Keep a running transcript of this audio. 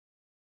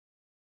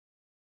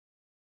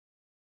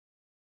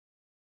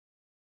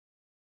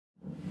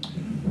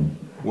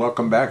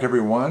Welcome back,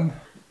 everyone.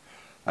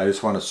 I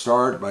just want to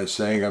start by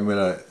saying I'm going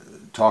to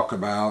talk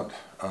about,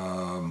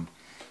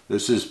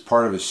 this is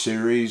part of a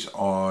series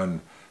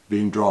on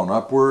being drawn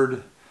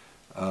upward.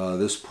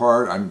 This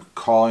part I'm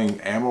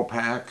calling ammo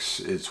packs.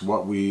 It's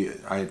what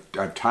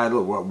I've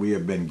titled what we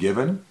have been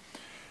given.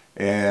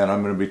 And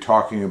I'm going to be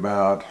talking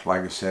about,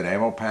 like I said,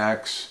 ammo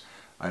packs.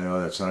 I know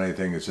that's not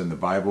anything that's in the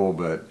Bible,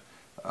 but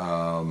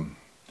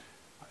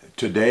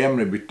today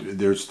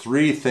there's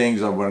three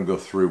things I want to go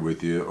through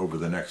with you over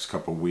the next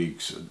couple of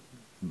weeks.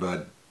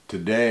 But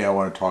today I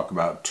want to talk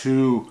about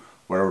two,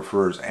 what I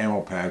refer as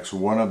ammo packs.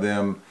 One of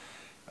them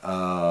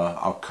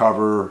I'll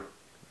cover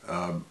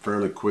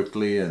fairly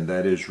quickly, and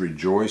that is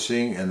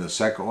rejoicing. And the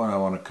second one I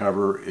want to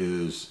cover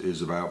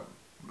is about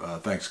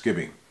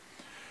Thanksgiving.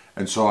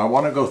 And so I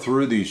want to go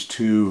through these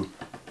two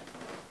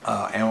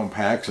ammo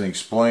packs and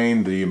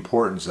explain the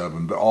importance of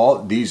them. But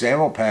all these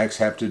ammo packs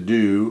have to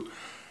do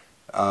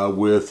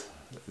with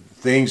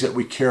things that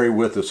we carry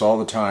with us all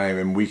the time,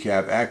 and we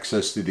have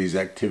access to these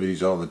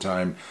activities all the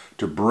time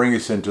to bring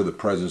us into the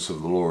presence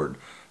of the Lord.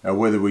 Now,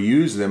 whether we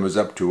use them is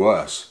up to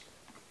us,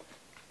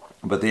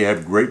 but they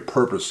have great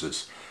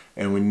purposes,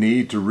 and we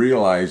need to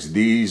realize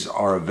these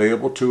are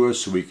available to us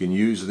so we can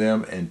use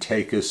them and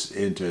take us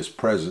into His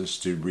presence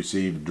to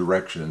receive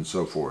direction and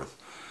so forth.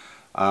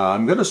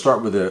 I'm going to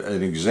start with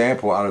an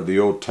example out of the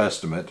Old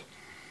Testament.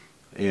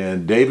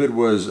 And David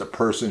was a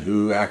person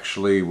who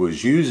actually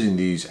was using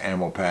these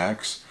ammo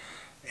packs.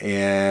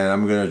 And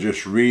I'm going to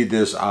just read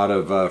this out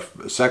of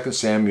 2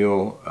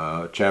 Samuel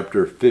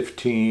chapter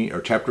 15 or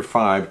chapter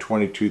 5,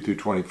 22 through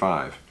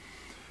 25.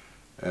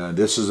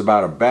 This is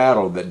about a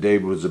battle that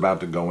David was about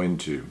to go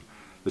into.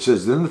 It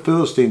says, "Then the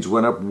Philistines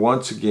went up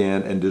once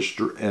again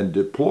and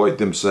deployed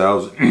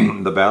themselves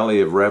in the valley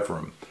of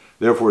Rephaim.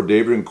 Therefore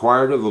David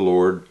inquired of the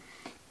Lord,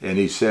 and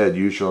he said,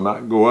 'You shall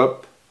not go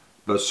up,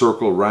 but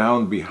circle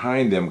round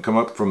behind them, come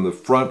up from the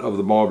front of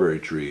the mulberry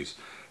trees.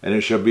 And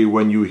it shall be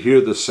when you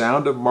hear the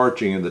sound of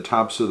marching in the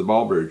tops of the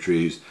mulberry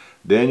trees,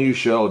 then you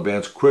shall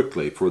advance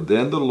quickly, for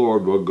then the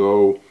Lord will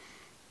go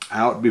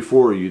out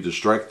before you to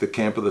strike the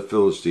camp of the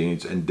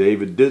Philistines.' And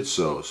David did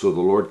so. So the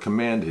Lord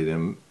commanded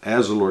him,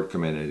 as the Lord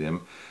commanded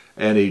him,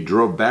 and he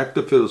drove back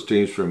the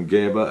Philistines from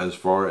Geba as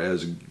far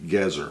as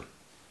Gezer."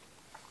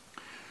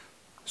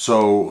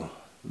 So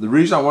the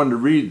reason I wanted to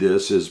read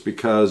this is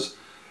because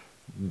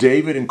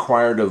David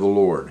inquired of the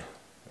Lord,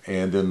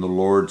 and then the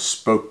Lord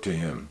spoke to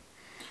him.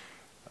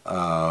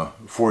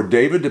 For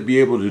David to be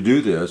able to do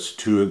this,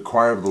 to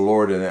inquire of the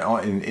Lord,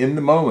 and in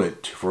the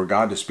moment for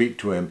God to speak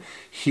to him,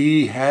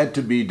 he had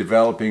to be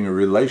developing a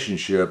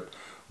relationship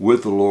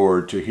with the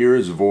Lord to hear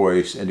His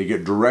voice and to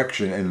get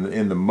direction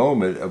in the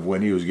moment of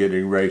when he was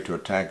getting ready to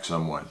attack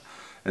someone.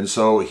 And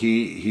so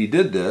he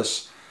did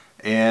this,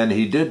 and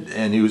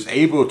he was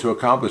able to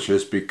accomplish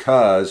this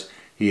because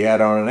he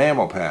had on an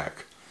ammo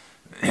pack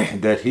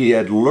that he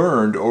had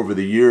learned over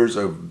the years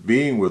of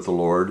being with the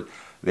Lord,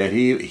 that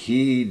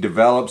he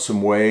developed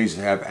some ways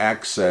to have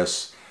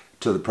access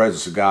to the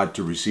presence of God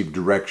to receive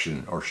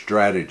direction or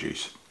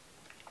strategies.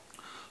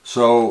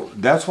 So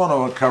that's what I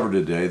want to cover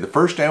today. The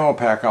first ammo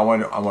pack I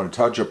want to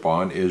touch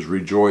upon is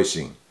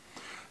rejoicing.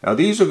 Now,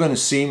 these are going to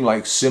seem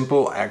like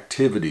simple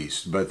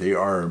activities, but they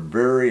are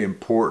very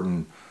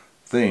important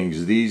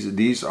things.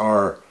 These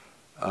are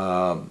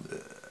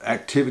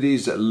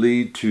activities that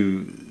lead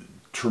to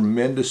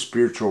tremendous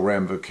spiritual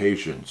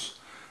ramifications,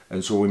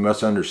 and so we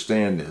must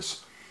understand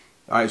this.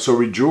 All right, so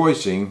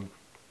rejoicing,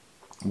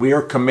 we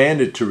are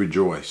commanded to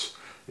rejoice.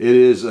 It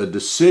is a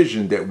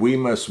decision that we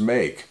must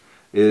make.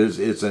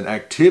 It's an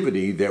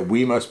activity that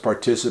we must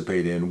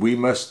participate in. We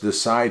must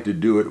decide to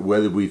do it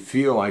whether we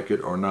feel like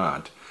it or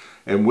not.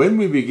 And when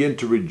we begin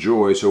to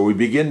rejoice, or we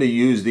begin to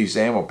use these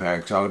ammo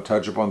packs, I'll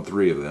touch upon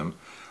three of them,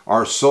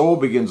 our soul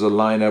begins to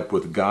line up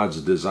with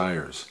God's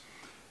desires.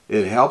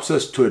 It helps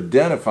us to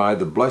identify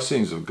the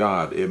blessings of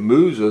God. It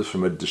moves us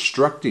from a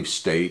destructive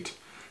state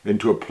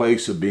into a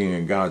place of being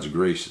in God's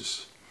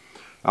graces.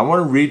 I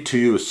want to read to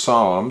you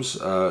Psalms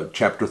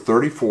chapter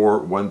 34,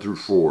 1 through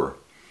 4.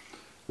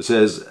 It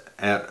says,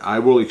 "I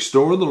will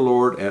extol the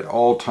Lord at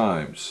all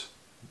times.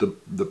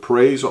 The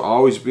praise will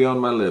always be on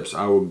my lips.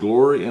 I will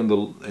glory in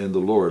the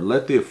Lord.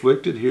 Let the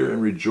afflicted hear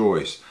and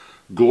rejoice.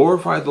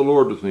 Glorify the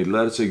Lord with me.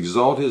 Let us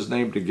exalt His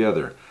name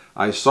together.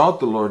 I sought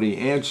the Lord, He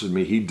answered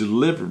me. He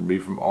delivered me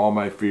from all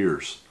my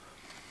fears."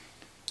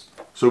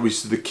 So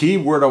the key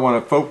word I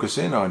want to focus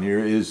in on here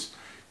is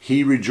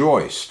He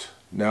rejoiced.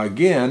 Now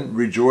again,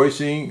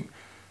 rejoicing,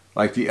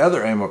 like the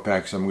other ammo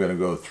packs I'm going to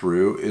go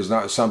through, is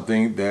not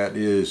something that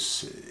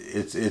it's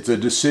a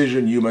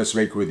decision you must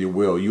make with your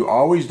will. You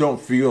always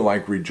don't feel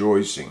like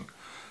rejoicing,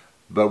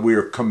 but we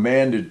are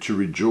commanded to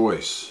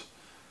rejoice.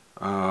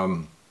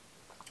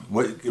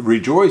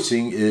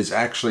 Rejoicing is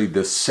actually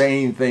the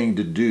same thing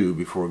to do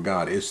before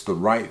God. It's the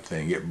right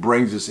thing. It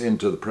brings us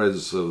into the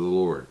presence of the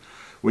Lord.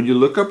 When you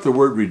look up the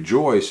word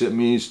rejoice, it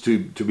means to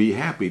be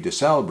happy, to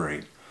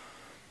celebrate.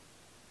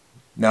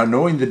 Now,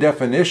 knowing the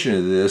definition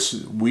of this,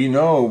 we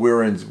know we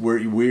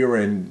are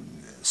in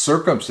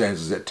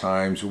circumstances at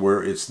times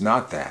where it's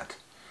not that.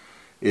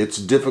 It's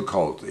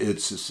difficult.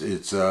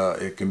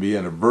 It can be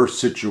an adverse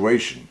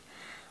situation.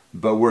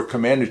 But we're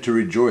commanded to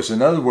rejoice.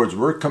 In other words,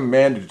 we're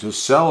commanded to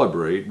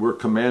celebrate. We're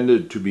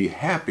commanded to be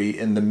happy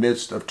in the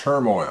midst of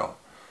turmoil.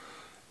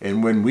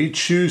 And when we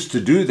choose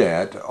to do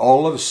that,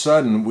 all of a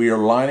sudden we are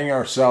lining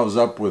ourselves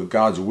up with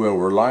God's will.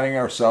 We're lining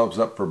ourselves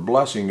up for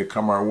blessing to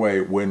come our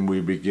way when we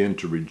begin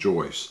to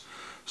rejoice.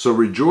 So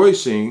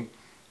rejoicing,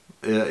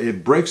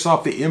 it breaks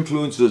off the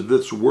influences of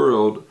this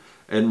world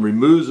and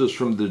removes us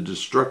from the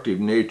destructive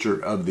nature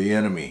of the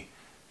enemy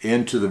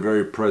into the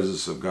very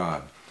presence of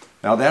God.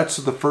 Now that's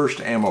the first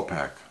ammo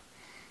pack.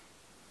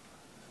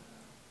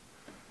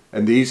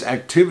 And these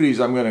activities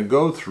I'm going to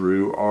go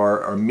through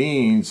are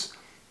means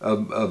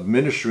of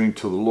ministering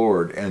to the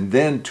Lord and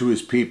then to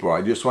His people.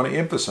 I just want to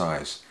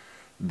emphasize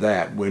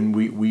that when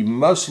we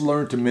must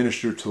learn to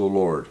minister to the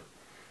Lord.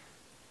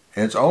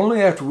 And it's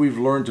only after we've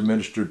learned to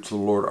minister to the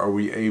Lord are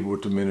we able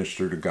to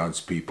minister to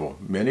God's people.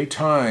 Many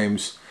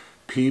times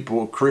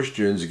people,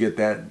 Christians, get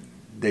that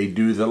they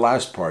do the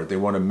last part. They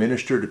want to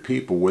minister to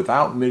people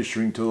without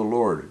ministering to the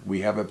Lord.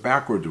 We have it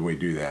backwards when we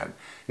do that.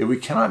 If we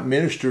cannot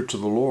minister to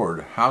the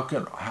Lord, how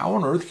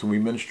on earth can we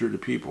minister to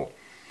people?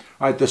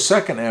 All right, the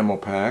second ammo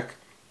pack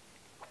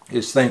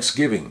is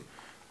thanksgiving.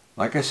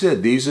 Like I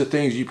said, these are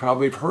things you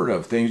probably have heard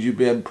of, things you've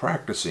been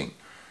practicing.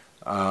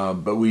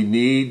 But we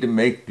need to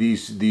make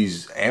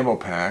these ammo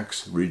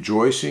packs,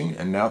 rejoicing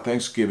and now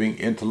thanksgiving,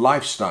 into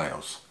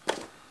lifestyles.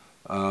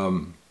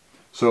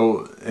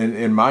 So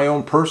in my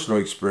own personal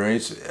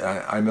experience,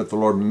 I met the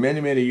Lord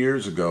many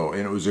years ago,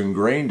 and it was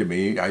ingrained to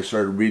me. I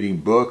started reading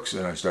books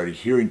and I started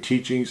hearing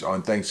teachings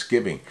on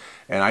Thanksgiving,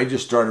 and I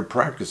just started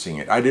practicing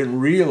it. I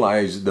didn't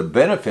realize the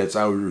benefits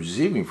I was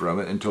receiving from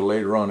it until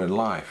later on in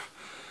life.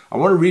 I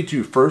want to read to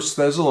you 1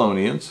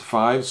 Thessalonians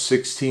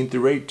 5:16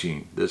 through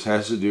 18. This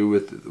has to do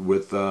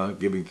with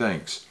giving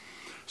thanks.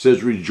 It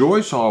says,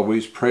 "Rejoice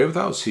always, pray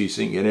without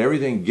ceasing, in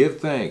everything give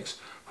thanks,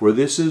 for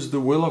this is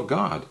the will of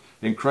God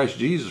in Christ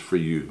Jesus for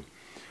you."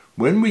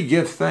 When we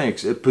give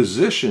thanks, it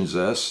positions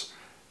us,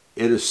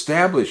 it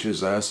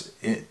establishes us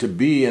to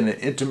be in an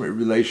intimate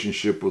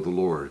relationship with the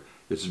Lord.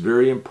 It's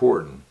very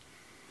important.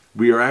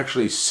 We are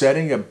actually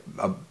setting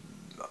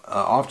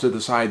off to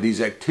the side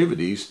these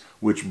activities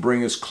which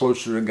bring us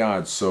closer to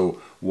God.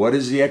 So what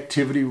is the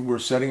activity we're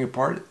setting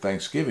apart?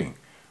 Thanksgiving.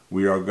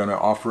 We are going to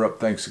offer up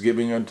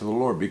thanksgiving unto the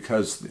Lord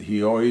because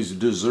He always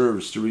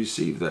deserves to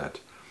receive that.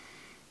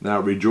 Now,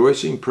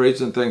 rejoicing,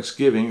 praise, and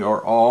thanksgiving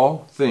are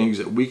all things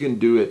that we can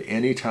do at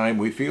any time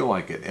we feel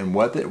like it. And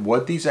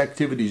what these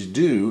activities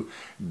do,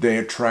 they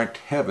attract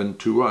heaven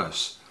to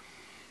us.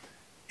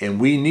 And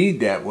we need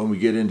that when we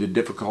get into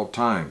difficult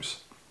times.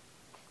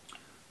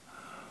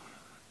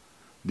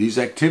 These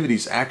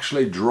activities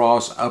actually draw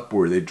us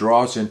upward. They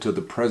draw us into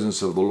the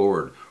presence of the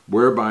Lord,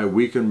 whereby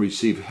we can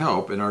receive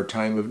help in our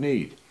time of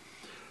need.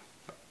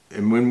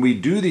 And when we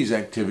do these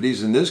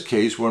activities, in this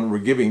case, when we're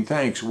giving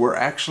thanks, we're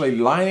actually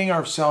lining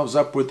ourselves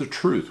up with the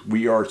truth.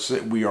 We are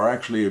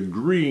actually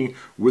agreeing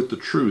with the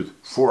truth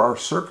for our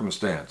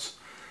circumstance.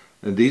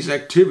 And in these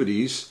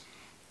activities,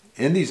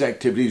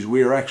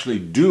 we are actually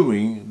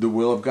doing the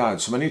will of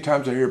God. So many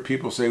times I hear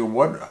people say,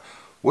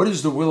 what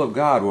is the will of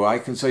God? Well, I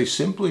can say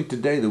simply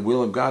today, the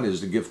will of God is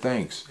to give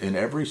thanks in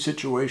every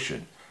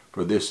situation.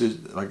 For this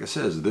is, like it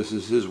says, this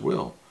is His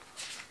will.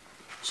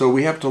 So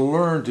we have to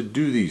learn to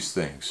do these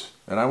things.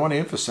 And I want to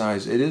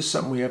emphasize, it is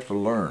something we have to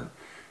learn.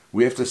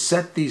 We have to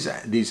set these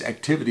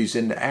activities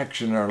into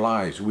action in our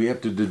lives. We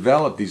have to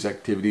develop these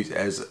activities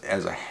as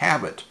a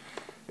habit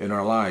in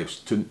our lives,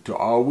 to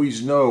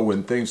always know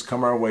when things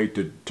come our way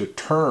to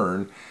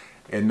turn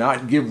and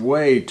not give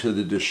way to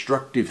the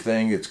destructive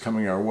thing that's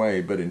coming our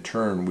way, but in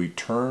turn, we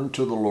turn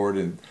to the Lord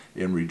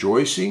in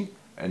rejoicing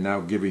and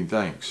now giving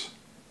thanks.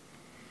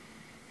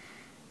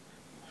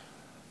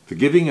 The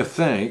giving of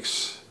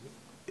thanks,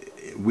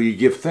 we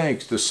give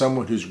thanks to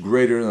someone who's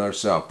greater than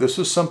ourselves. This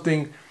is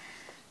something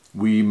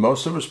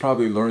most of us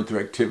probably learn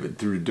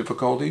through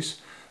difficulties,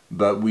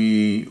 but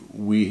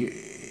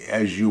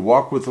as you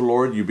walk with the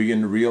Lord, you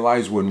begin to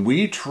realize when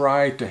we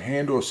try to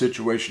handle a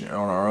situation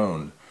on our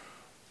own,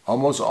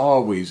 almost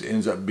always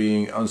ends up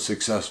being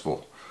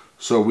unsuccessful.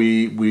 So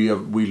we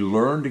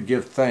learn to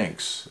give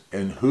thanks.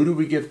 And who do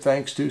we give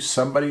thanks to?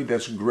 Somebody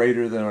that's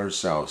greater than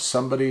ourselves.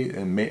 Somebody,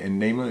 and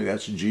namely,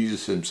 that's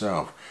Jesus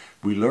Himself.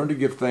 We learn to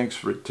give thanks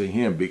to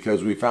Him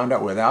because we found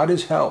out without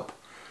His help,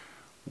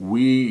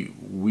 we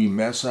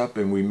mess up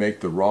and we make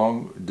the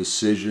wrong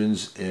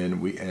decisions,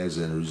 and as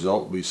a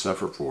result, we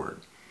suffer for it.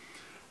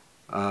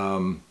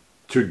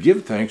 To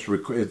give thanks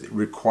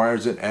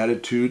requires an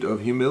attitude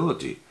of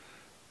humility.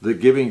 The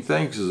giving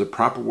thanks is a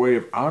proper way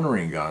of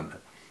honoring God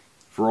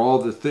for all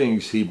the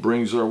things He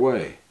brings our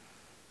way.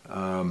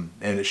 And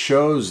it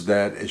shows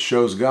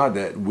God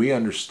that we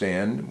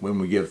understand when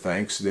we give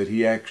thanks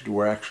that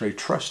we're actually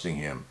trusting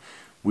Him.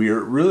 We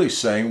are really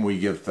saying when we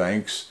give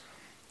thanks,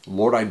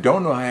 Lord, I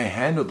don't know how I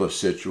handle this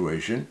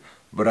situation,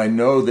 but I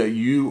know that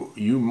you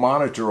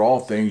monitor all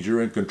things,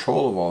 you're in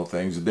control of all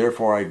things,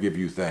 therefore I give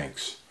you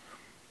thanks.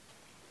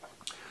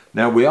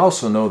 Now we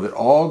also know that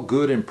all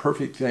good and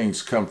perfect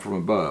things come from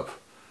above.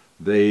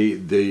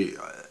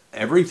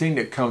 Everything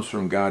that comes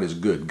from God is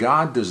good.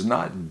 God does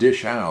not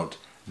dish out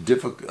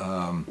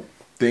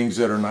things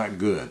that are not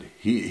good.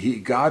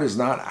 God is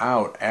not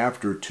out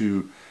after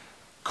to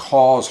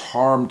cause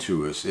harm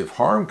to us. If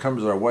harm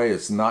comes our way,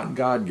 it's not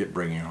God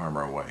bringing harm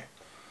our way.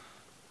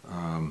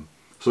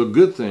 So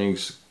good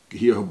things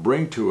He'll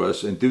bring to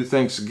us, and through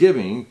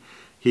thanksgiving,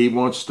 He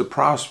wants to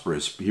prosper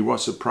us. He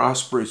wants to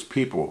prosper His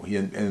people.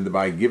 And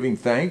by giving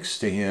thanks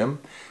to Him,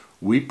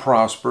 we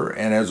prosper,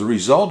 and as a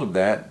result of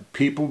that,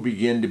 people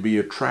begin to be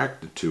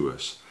attracted to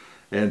us.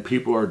 And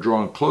people are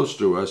drawn close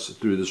to us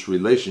through this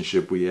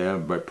relationship we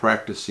have by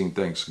practicing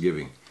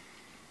thanksgiving.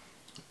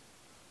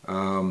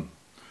 So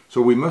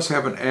we must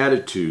have an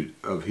attitude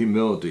of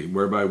humility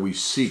whereby we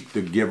seek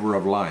the giver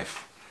of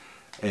life,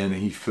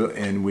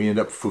 and we end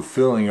up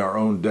fulfilling our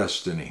own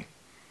destiny.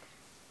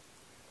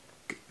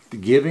 The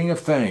giving of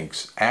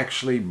thanks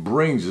actually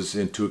brings us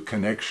into a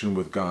connection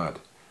with God.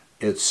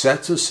 It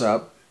sets us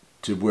up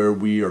to where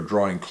we are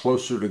drawing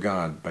closer to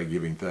God by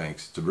giving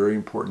thanks. It's a very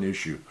important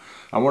issue.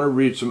 I want to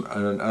read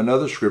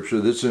another scripture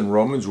that's in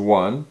Romans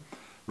 1,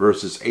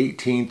 verses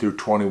 18 through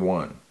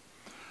 21. It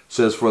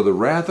says, "For the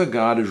wrath of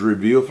God is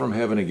revealed from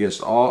heaven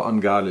against all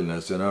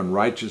ungodliness and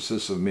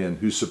unrighteousness of men,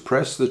 who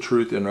suppress the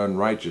truth in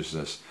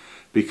unrighteousness,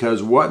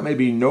 because what may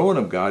be known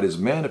of God is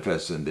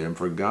manifest in them,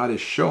 for God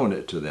has shown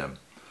it to them.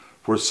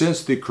 For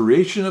since the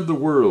creation of the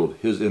world,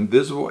 His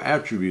invisible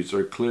attributes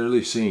are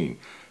clearly seen,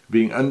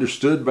 being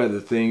understood by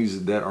the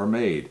things that are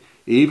made,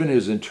 even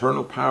His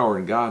internal power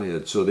and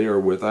Godhead, so they are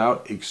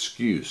without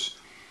excuse.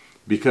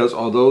 Because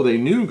although they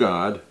knew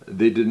God,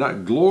 they did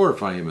not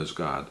glorify Him as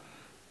God,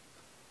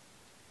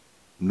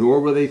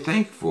 nor were they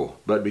thankful,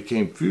 but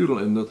became futile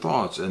in their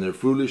thoughts, and their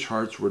foolish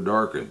hearts were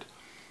darkened."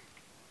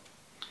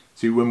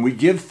 See, when we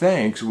give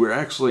thanks, we're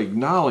actually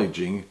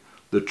acknowledging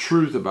the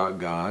truth about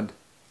God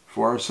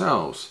for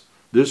ourselves.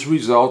 This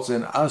results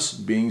in us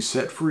being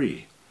set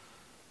free.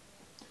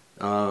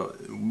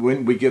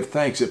 When we give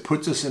thanks, it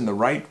puts us in the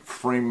right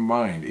frame of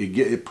mind.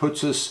 It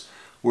puts us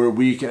where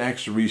we can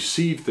actually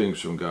receive things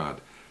from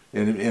God.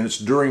 And it's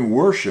during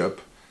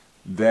worship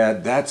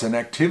that's an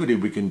activity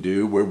we can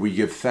do where we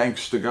give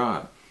thanks to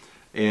God.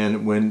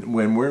 And when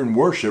we're in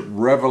worship,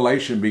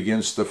 revelation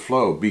begins to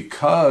flow.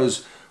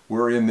 Because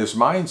we're in this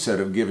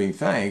mindset of giving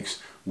thanks,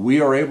 we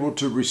are able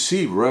to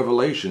receive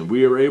revelation.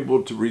 We are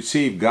able to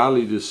receive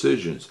godly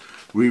decisions.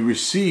 We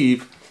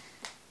receive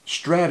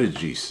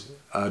strategies,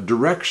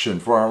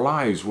 direction for our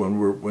lives when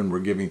we're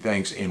giving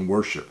thanks in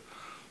worship.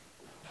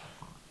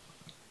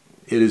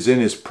 It is in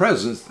His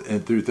presence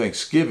and through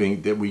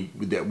thanksgiving that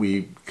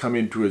we come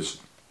into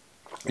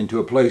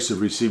a place of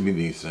receiving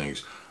these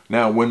things.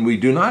 Now, when we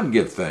do not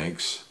give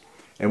thanks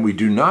and we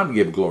do not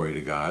give glory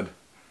to God,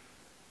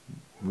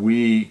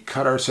 we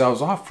cut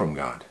ourselves off from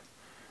God.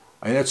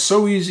 And that's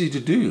so easy to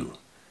do.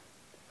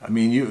 I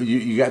mean,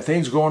 you got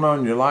things going on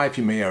in your life.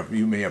 You may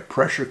have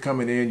pressure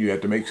coming in. You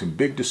have to make some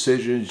big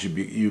decisions.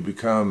 You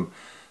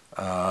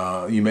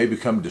may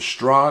become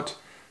distraught.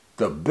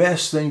 The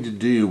best thing to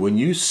do when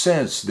you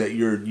sense that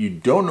you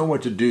don't know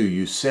what to do,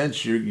 you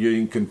sense you're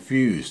getting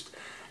confused,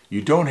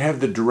 you don't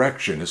have the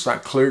direction, it's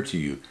not clear to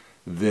you,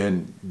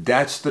 then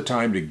that's the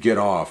time to get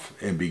off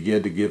and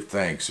begin to give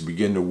thanks,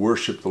 begin to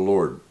worship the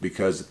Lord,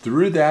 because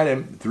through that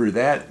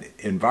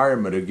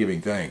environment of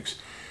giving thanks,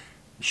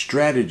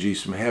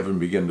 strategies from heaven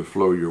begin to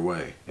flow your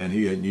way, and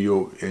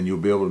you'll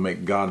be able to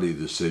make godly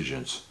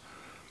decisions.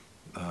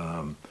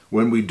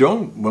 When we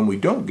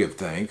don't give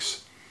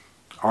thanks,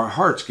 our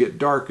hearts get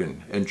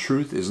darkened, and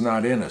truth is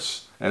not in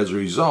us as a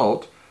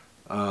result.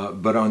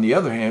 But on the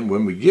other hand,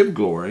 when we give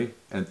glory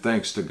and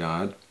thanks to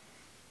God,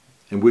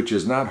 and which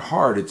is not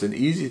hard, it's an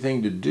easy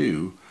thing to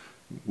do,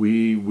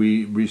 we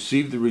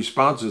receive the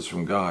responses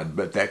from God.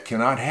 But that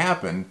cannot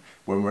happen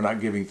when we're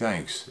not giving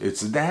thanks.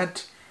 It's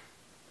that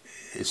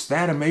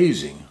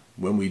amazing.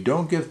 When we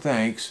don't give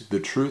thanks,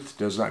 the truth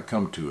does not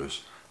come to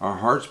us. Our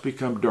hearts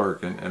become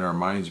darkened and our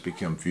minds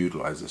become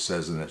futile, as it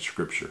says in that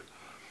scripture.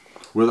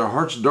 With our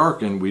hearts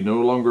darkened, we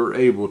no longer are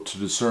able to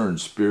discern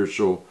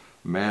spiritual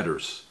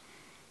matters.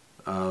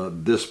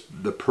 This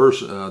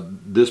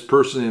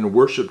person in a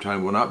worship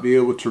time will not be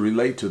able to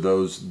relate to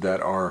those that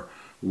are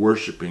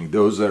worshiping,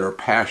 those that are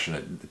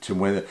passionate.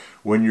 To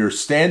when you're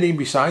standing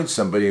beside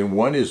somebody and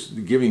one is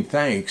giving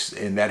thanks,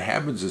 and that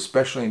happens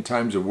especially in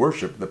times of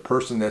worship, the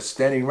person that's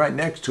standing right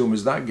next to him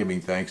is not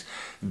giving thanks.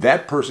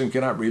 That person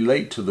cannot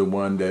relate to the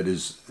one that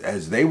is,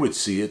 as they would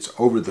see, it's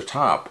over the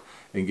top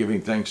and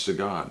giving thanks to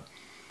God.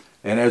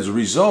 And as a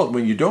result,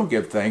 when you don't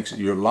give thanks,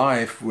 your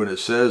life, when it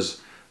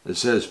says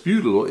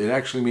futile, it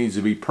actually means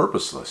to be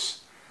purposeless.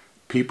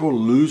 People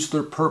lose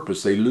their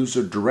purpose. They lose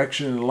their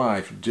direction in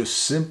life just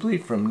simply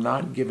from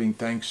not giving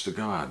thanks to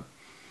God.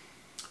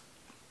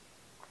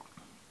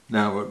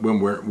 Now,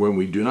 when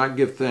we do not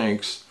give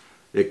thanks,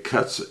 it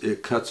cuts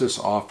us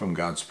off from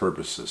God's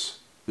purposes.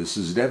 This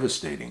is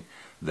devastating.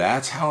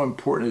 That's how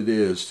important it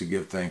is to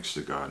give thanks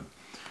to God.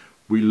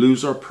 we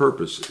lose our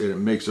purpose, and it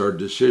makes our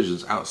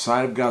decisions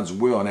outside of God's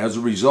will, and as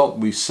a result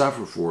we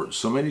suffer for it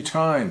so many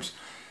times.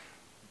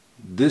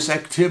 This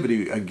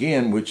activity,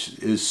 again, which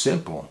is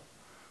simple,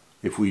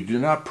 if we do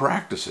not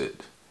practice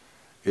it,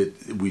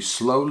 we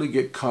slowly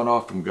get cut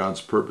off from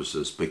God's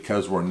purposes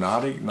because we're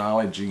not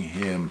acknowledging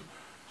Him,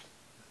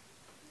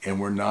 and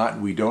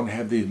we don't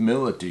have the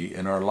humility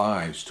in our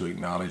lives to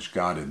acknowledge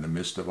God in the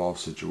midst of all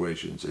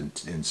situations. And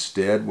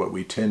instead, what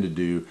we tend to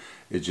do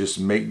is just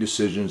make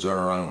decisions on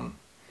our own.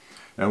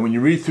 Now, when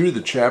you read through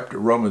the chapter,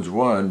 Romans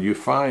 1, you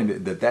find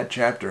that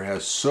chapter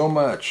has so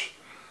much,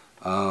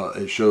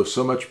 it shows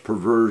so much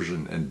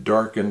perversion and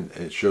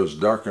it shows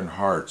darkened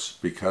hearts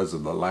because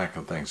of the lack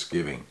of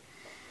thanksgiving.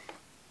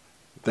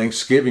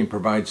 Thanksgiving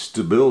provides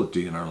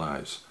stability in our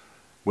lives.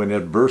 When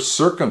adverse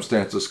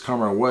circumstances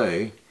come our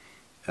way,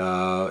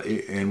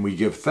 and we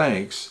give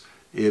thanks,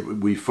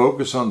 we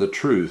focus on the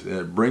truth, and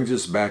it brings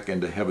us back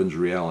into heaven's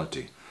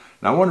reality.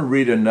 Now I want to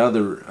read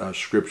another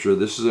scripture.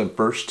 This is in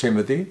 1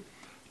 Timothy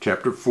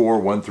chapter 4,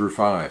 1 through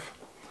 5.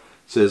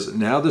 It says,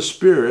 "Now the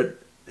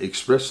Spirit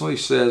expressly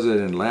says that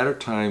in latter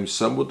times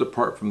some will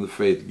depart from the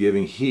faith,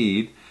 giving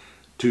heed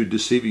to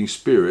deceiving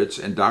spirits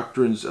and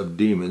doctrines of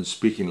demons,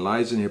 speaking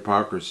lies and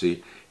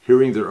hypocrisy,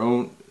 having their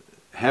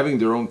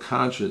own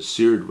conscience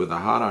seared with a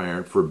hot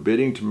iron,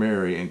 forbidding to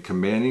marry, and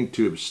commanding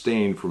to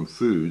abstain from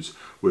foods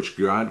which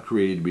God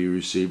created to be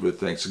received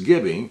with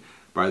thanksgiving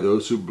by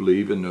those who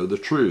believe and know the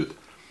truth.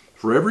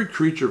 For every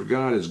creature of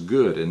God is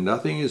good, and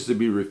nothing is to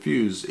be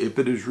refused if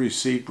it is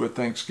received with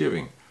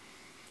thanksgiving.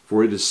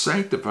 For it is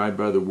sanctified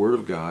by the word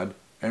of God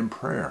and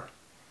prayer."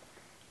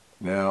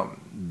 Now,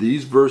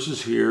 these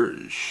verses here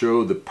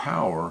show the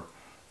power,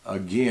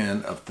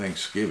 again, of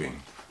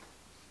thanksgiving.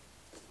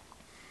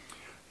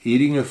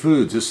 Eating of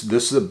foods.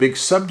 This is a big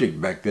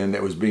subject back then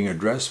that was being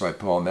addressed by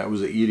Paul, and that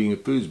was the eating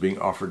of foods being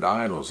offered to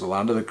idols. A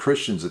lot of the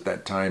Christians at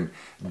that time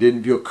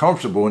didn't feel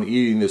comfortable in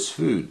eating this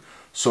food.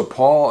 So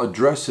Paul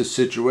addressed his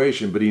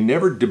situation, but he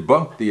never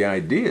debunked the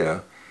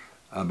idea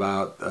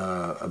about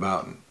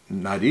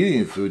not eating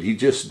the food.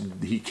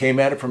 He came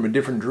at it from a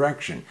different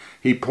direction.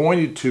 He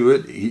pointed to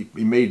it. He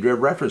made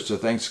reference to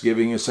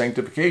thanksgiving and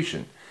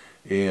sanctification,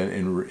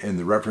 in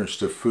the reference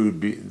to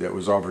food that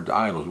was offered to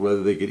idols,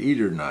 whether they could eat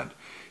it or not.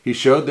 He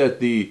showed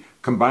that the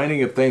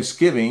combining of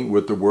thanksgiving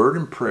with the word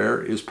and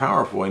prayer is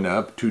powerful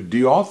enough to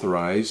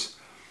deauthorize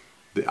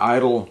the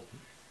idol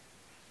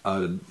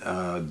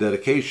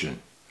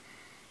dedication.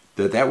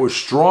 That was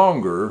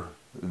stronger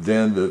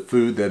than the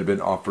food that had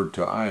been offered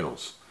to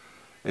idols.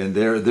 And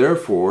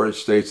therefore, it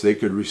states they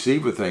could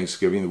receive with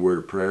thanksgiving the word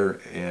of prayer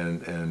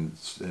and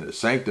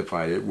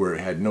sanctify it where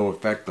it had no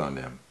effect on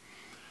them.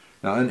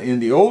 Now, in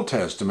the Old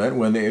Testament,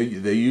 when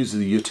they used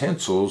the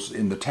utensils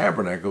in the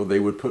tabernacle, they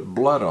would put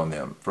blood on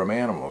them from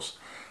animals.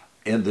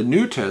 In the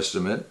New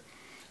Testament,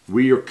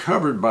 we are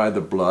covered by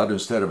the blood,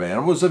 instead of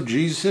animals, of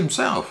Jesus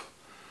Himself.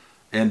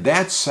 And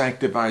that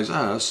sanctifies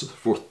us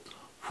for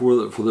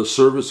the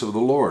service of the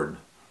Lord.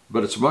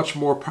 But it's much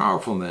more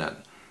powerful than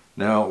that.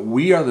 Now,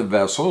 we are the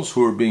vessels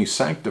who are being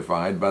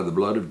sanctified by the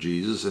blood of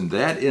Jesus, and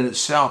that in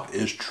itself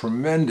is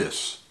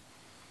tremendous.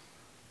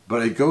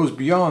 But it goes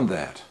beyond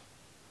that.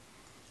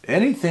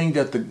 Anything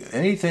that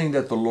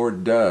the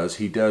Lord does,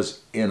 He does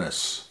in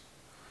us.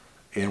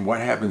 And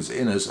what happens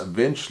in us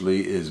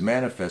eventually is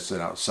manifested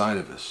outside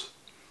of us.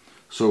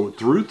 So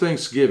through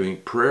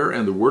thanksgiving, prayer,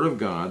 and the Word of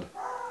God,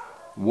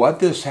 what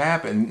this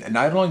happened,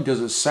 not only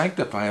does it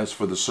sanctify us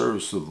for the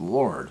service of the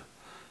Lord,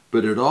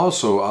 but it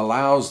also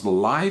allows the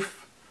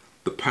life,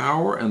 the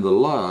power, and the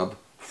love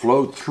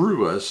flow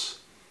through us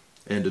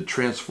and to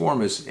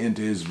transform us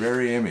into His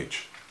very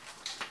image.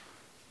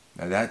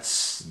 Now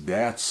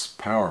that's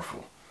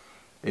powerful.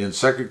 In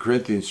 2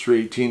 Corinthians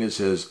 3:18 it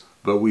says,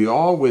 "But we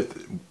all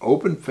with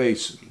open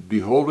face,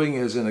 beholding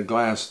as in a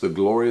glass the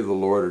glory of the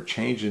Lord, are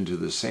changed into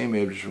the same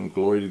image from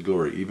glory to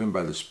glory, even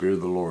by the Spirit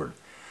of the Lord."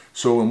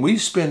 So when we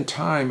spend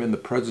time in the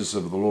presence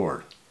of the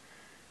Lord,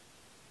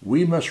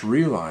 we must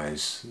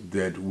realize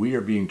that we are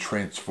being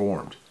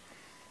transformed.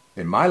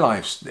 In my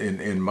life,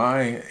 in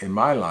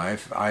my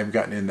life, I've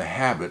gotten in the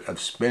habit of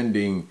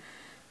spending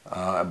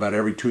about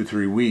every 2 or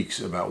 3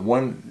 weeks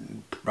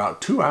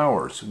about 2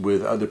 hours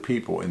with other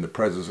people in the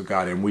presence of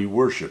God, and we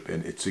worship,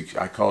 and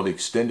I call it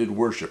extended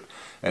worship.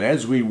 And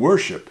as we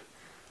worship,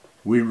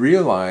 we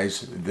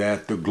realize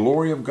that the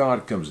glory of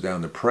God comes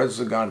down, the presence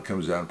of God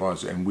comes down upon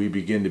us, and we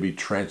begin to be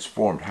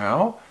transformed.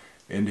 How?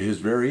 Into His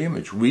very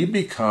image. We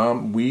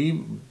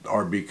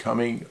are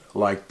becoming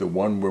like the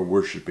one we're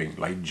worshiping,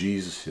 like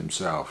Jesus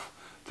Himself,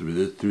 through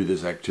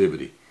this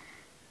activity.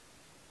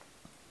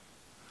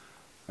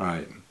 All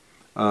right.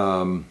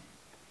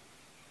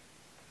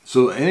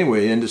 So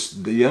anyway, and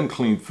the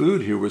unclean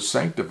food here was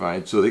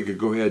sanctified, so they could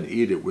go ahead and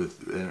eat it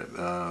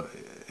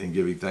and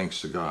giving thanks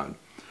to God.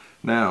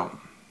 Now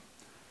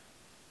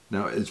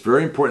it's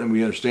very important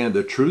we understand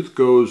this truth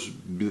goes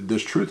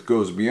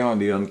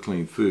beyond the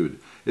unclean food.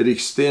 It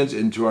extends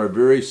into our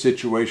very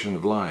situation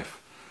of life.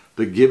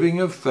 The giving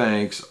of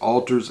thanks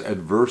alters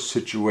adverse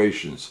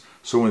situations.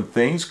 So when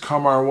things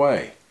come our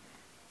way,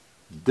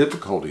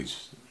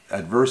 difficulties,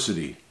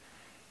 adversity,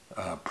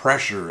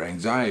 pressure,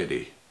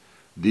 anxiety.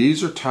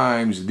 These are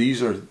times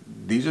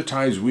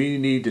we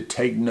need to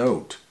take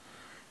note,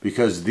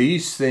 because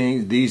these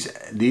things,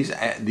 these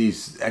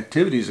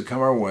activities that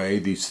come our way,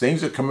 these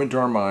things that come into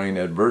our mind,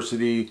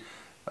 adversity,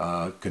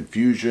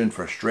 confusion,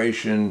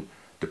 frustration,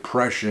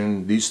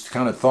 depression, these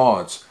kind of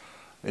thoughts,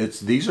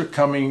 these are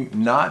coming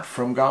not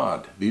from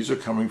God. These are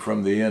coming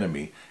from the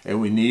enemy,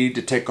 and we need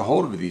to take a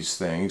hold of these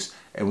things,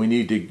 and we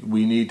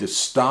need to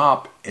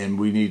stop, and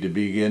we need to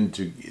begin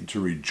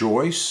to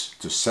rejoice,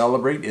 to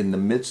celebrate in the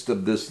midst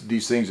of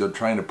these things that are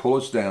trying to pull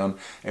us down,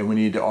 and we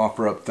need to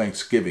offer up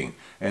thanksgiving.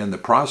 And in the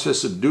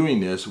process of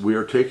doing this, we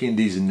are taking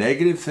these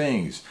negative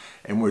things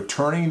and we're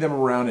turning them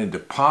around into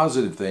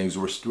positive things.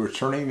 We're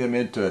turning them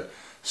into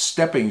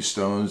stepping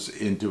stones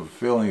into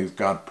fulfilling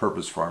God's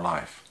purpose for our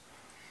life.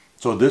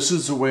 So this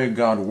is the way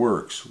God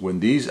works. When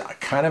these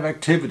kind of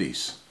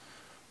activities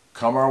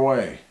come our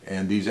way,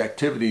 and these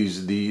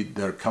activities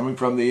that are coming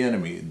from the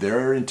enemy,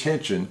 their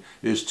intention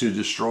is to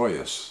destroy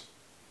us.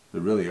 They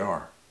really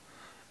are.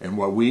 And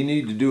what we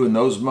need to do in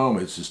those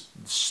moments is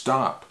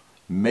stop,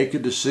 make a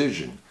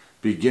decision,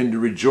 begin to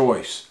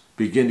rejoice,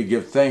 begin to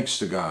give thanks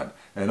to God.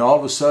 And all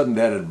of a sudden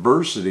that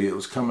adversity that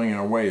was coming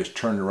our way is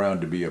turned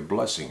around to be a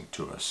blessing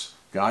to us.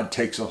 God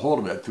takes a hold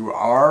of it through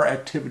our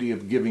activity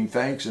of giving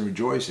thanks and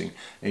rejoicing,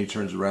 and He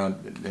turns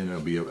around, and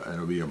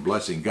it'll be a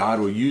blessing. God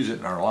will use it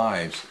in our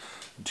lives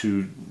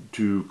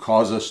to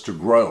cause us to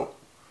grow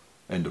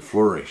and to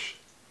flourish.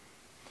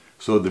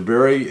 So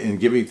in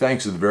giving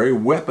thanks is the very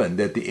weapon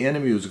that the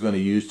enemy was going to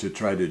use to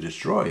try to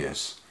destroy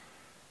us.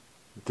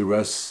 Through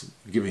us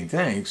giving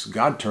thanks,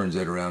 God turns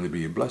that around to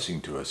be a blessing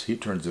to us. He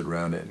turns it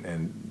around,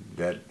 and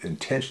that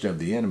intention of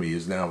the enemy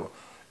is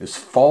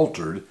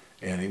faltered.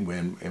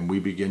 And we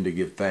begin to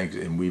give thanks,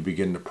 and we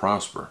begin to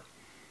prosper.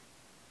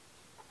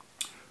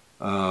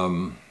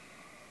 So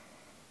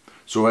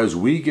as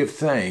we give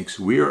thanks,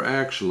 we are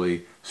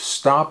actually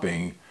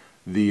stopping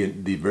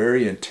the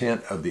very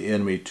intent of the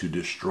enemy to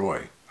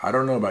destroy. I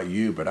don't know about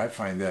you, but I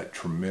find that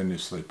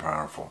tremendously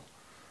powerful.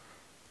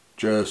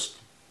 Just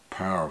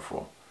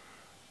powerful.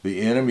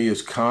 The enemy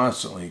is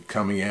constantly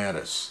coming at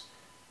us.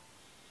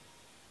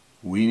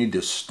 We need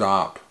to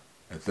stop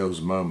at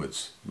those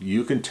moments.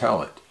 You can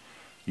tell it.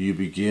 You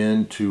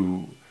begin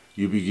to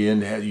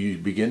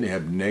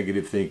have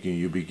negative thinking.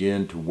 You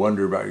begin to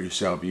wonder about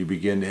yourself. You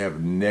begin to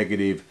have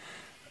negative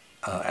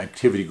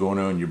activity going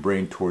on in your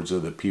brain towards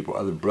other people,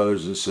 other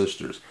brothers and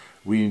sisters.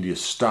 We need to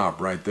stop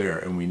right there,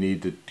 and we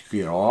need to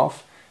get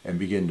off and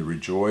begin to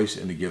rejoice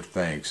and to give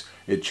thanks.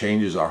 It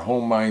changes our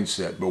whole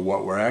mindset, but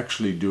what we're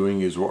actually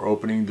doing is we're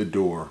opening the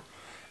door,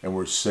 and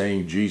we're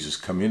saying, Jesus,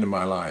 come into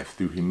my life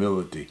through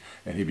humility,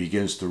 and He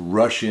begins to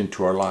rush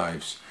into our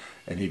lives.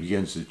 And He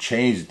begins to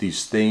change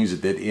these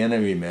things that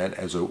enemy meant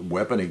as a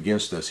weapon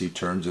against us. He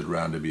turns it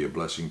around to be a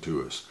blessing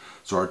to us.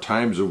 So our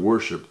times of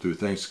worship through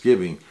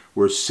thanksgiving,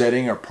 we're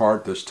setting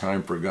apart this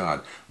time for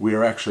God. We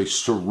are actually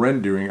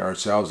surrendering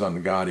ourselves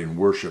unto God in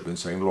worship and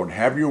saying, Lord,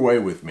 have your way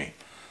with me.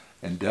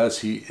 And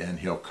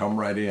He'll come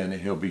right in,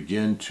 and He'll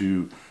begin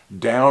to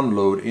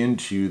download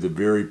into you the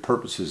very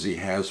purposes He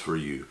has for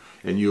you.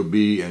 And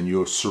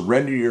you'll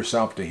surrender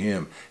yourself to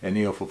Him, and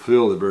He'll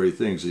fulfill the very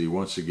things that He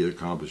wants to get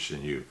accomplished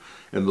in you.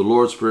 And the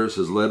Lord's Prayer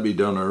says, let it be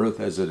done on earth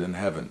as it in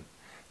heaven.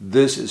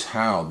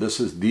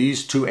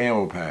 These two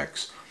ammo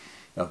packs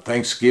of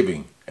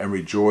thanksgiving and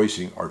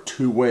rejoicing are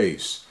two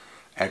ways,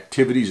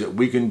 activities that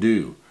we can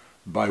do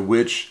by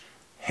which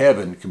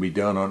heaven can be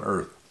done on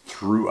earth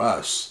through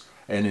us.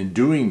 And in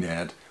doing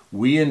that,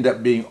 we end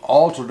up being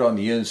altered on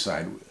the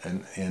inside,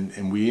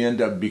 and we end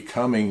up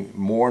becoming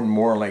more and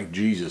more like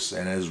Jesus.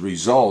 And as a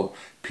result,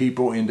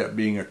 people end up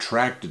being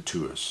attracted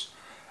to us.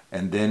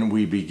 And then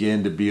we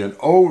begin to be an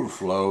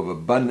overflow of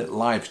abundant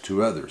life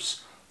to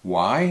others.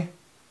 Why?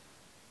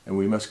 And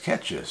we must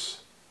catch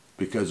this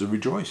because of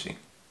rejoicing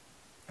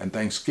and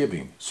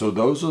thanksgiving. So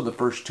those are the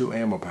first two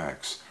ammo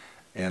packs.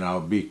 And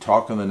I'll be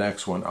talking the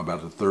next one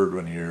about the third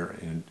one here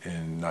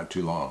in not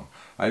too long.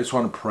 I just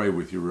want to pray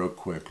with you real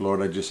quick.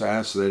 Lord, I just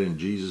ask that in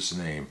Jesus'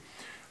 name,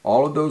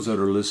 all of those that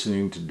are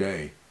listening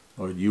today,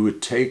 Lord, you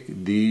would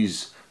take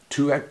these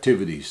two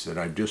activities that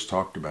I've just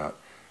talked about,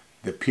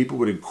 that people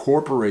would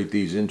incorporate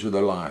these into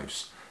their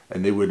lives,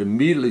 and they would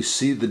immediately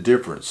see the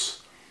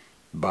difference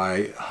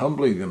by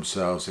humbling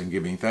themselves and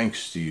giving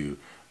thanks to you,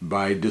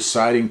 by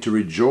deciding to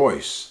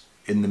rejoice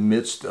in the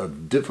midst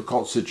of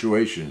difficult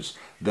situations,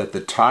 that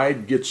the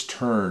tide gets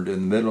turned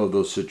in the middle of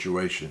those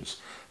situations.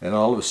 And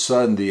all of a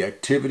sudden, the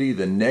activity,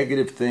 the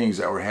negative things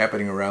that were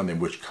happening around them,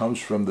 which comes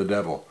from the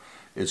devil,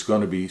 is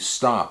going to be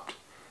stopped.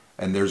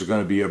 And there's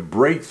going to be a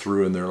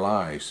breakthrough in their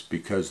lives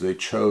because they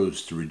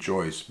chose to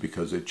rejoice,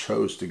 because they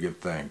chose to give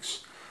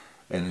thanks.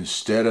 And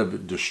instead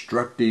of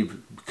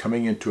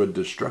coming into a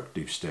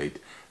destructive state,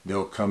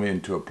 they'll come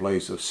into a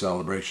place of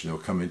celebration. They'll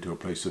come into a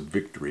place of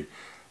victory.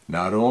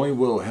 Not only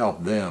will it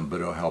help them, but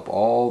it'll help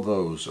all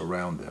those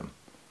around them.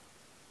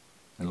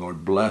 And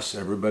Lord, bless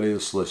everybody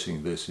that's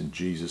listening to this in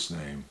Jesus'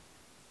 name.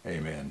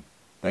 Amen.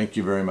 Thank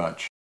you very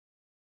much.